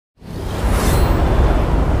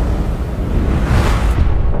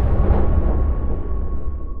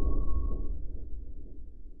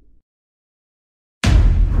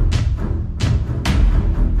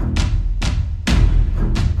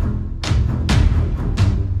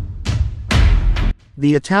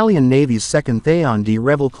The Italian Navy's second Thaon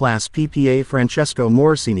Revel-class PPA Francesco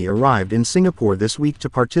Morosini arrived in Singapore this week to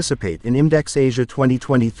participate in IMDEX Asia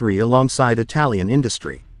 2023 alongside Italian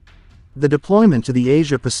industry. The deployment to the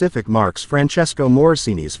Asia-Pacific marks Francesco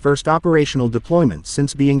Morosini's first operational deployment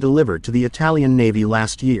since being delivered to the Italian Navy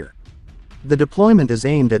last year. The deployment is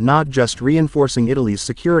aimed at not just reinforcing Italy's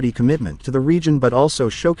security commitment to the region but also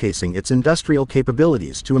showcasing its industrial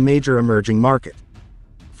capabilities to a major emerging market.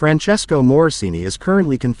 Francesco Morosini is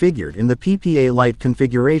currently configured in the PPA Light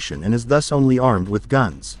configuration and is thus only armed with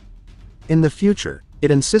guns. In the future, it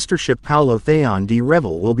and sister ship Paolo Thaon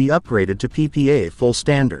Revel will be upgraded to PPA Full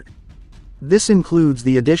Standard. This includes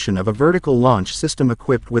the addition of a vertical launch system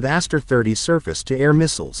equipped with Aster 30 surface-to-air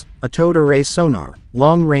missiles, a towed array sonar,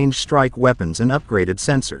 long-range strike weapons and upgraded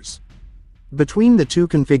sensors. Between the two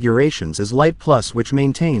configurations is Light Plus, which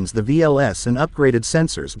maintains the VLS and upgraded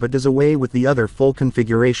sensors but does away with the other full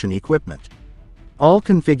configuration equipment. All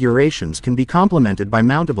configurations can be complemented by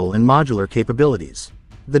mountable and modular capabilities.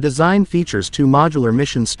 The design features two modular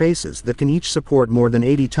mission spaces that can each support more than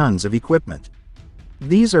 80 tons of equipment.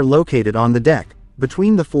 These are located on the deck,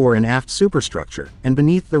 between the fore and aft superstructure, and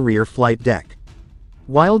beneath the rear flight deck.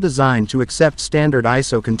 While designed to accept standard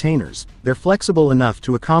ISO containers, they're flexible enough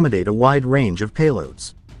to accommodate a wide range of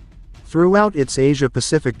payloads. Throughout its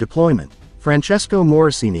Asia-Pacific deployment, Francesco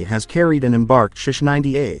Morosini has carried and embarked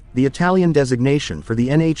SH-90A, the Italian designation for the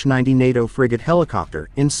SH-90 NATO frigate helicopter,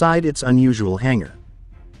 inside its unusual hangar.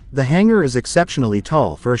 The hangar is exceptionally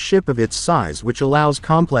tall for a ship of its size, which allows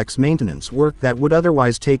complex maintenance work that would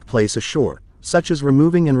otherwise take place ashore, such as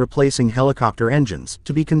removing and replacing helicopter engines,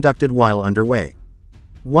 to be conducted while underway.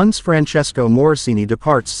 Once Francesco Morosini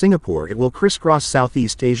departs Singapore, it will crisscross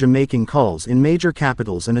Southeast Asia, making calls in major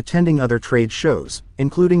capitals and attending other trade shows,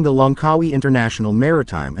 including the Langkawi International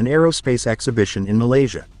Maritime and Aerospace Exhibition in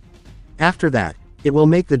Malaysia. After that, it will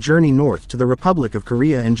make the journey north to the Republic of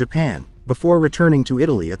Korea and Japan, before returning to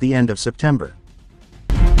Italy at the end of September.